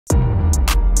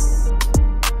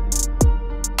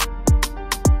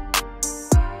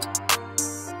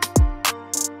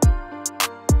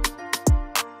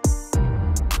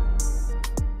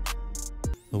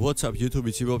What's up YouTube,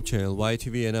 it's your channel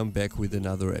YTV and I'm back with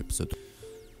another episode.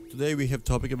 Today we have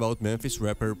topic about Memphis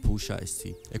rapper Pooh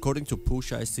Shiesty. According to Pooh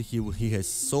Shiesty, he has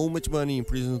so much money in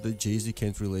prison that Jay-Z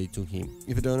can't relate to him.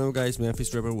 If you don't know guys,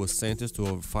 Memphis rapper was sentenced to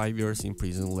over 5 years in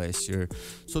prison last year.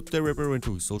 So the rapper went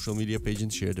to his social media page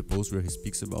and shared a post where he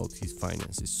speaks about his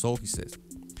finances. So he says,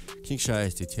 King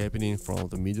Shiesty tapping in from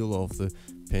the middle of the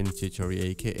penitentiary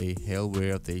aka hell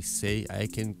where they say I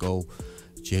can go,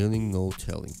 jailing no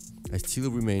telling. I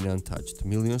still remain untouched,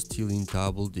 millions still in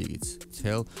double digits.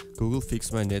 Tell Google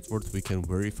fix my net worth, we can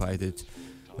verify that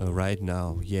right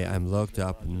now. Yeah, I'm locked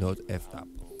up, not effed up.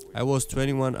 I was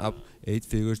 21 up, 8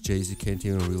 figures, Jay-Z can't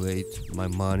even relate. My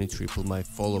money triple my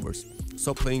followers.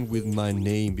 Stop playing with my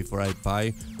name before I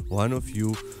buy one of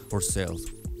you for sales.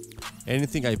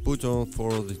 Anything I put on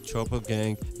for the Chopper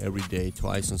gang every day,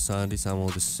 twice on Sundays, I'm all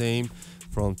the same.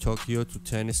 From Tokyo to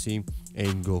Tennessee,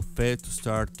 ain't go fed to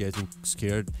start getting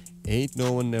scared. Ain't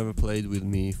no one never played with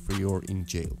me free or in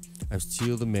jail. I'm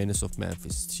still the menace of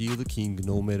Memphis, still the king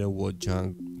no matter what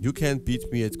junk. You can't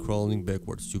beat me at crawling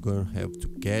backwards, you're gonna have to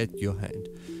get your hand.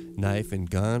 Knife and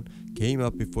gun came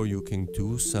up before you can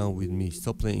do some with me,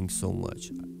 stop playing so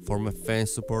much. For my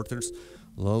fans, supporters,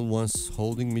 lone ones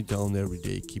holding me down every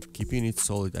day, keep keeping it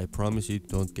solid, I promise you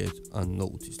don't get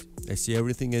unnoticed. I see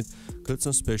everything and got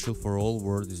some special for all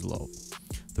word is love.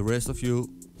 The rest of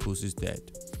you, pussy's dead.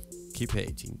 Keep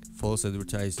hating, false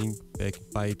advertising,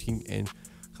 backbiting and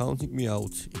counting me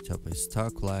out, it up a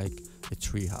stuck like a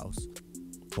treehouse.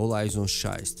 All eyes on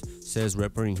Shiesty, says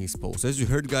rapper in his post. As you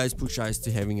heard guys, Pooh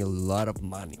Shiesty having a lot of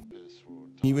money.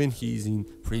 Even he's in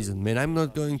prison. Man, I'm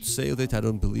not going to say that I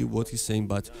don't believe what he's saying,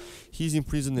 but he's in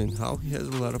prison and how he has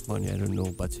a lot of money, I don't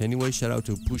know. But anyway, shout out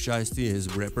to Pooh Shiesty as a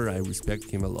rapper, I respect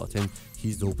him a lot and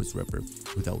he's the dopest rapper,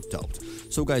 without doubt.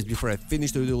 So guys, before I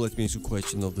finish the video, let me ask you a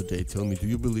question of the day. Tell me, do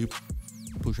you believe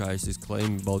Pooh Shiesty's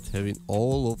claim about having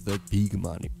all of that big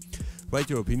money? Write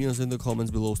your opinions in the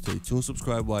comments below, stay tuned,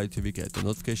 subscribe YTV, get the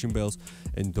notification bells,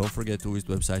 and don't forget to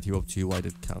visit website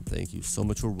hiphopty.com. Thank you so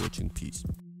much for watching, peace.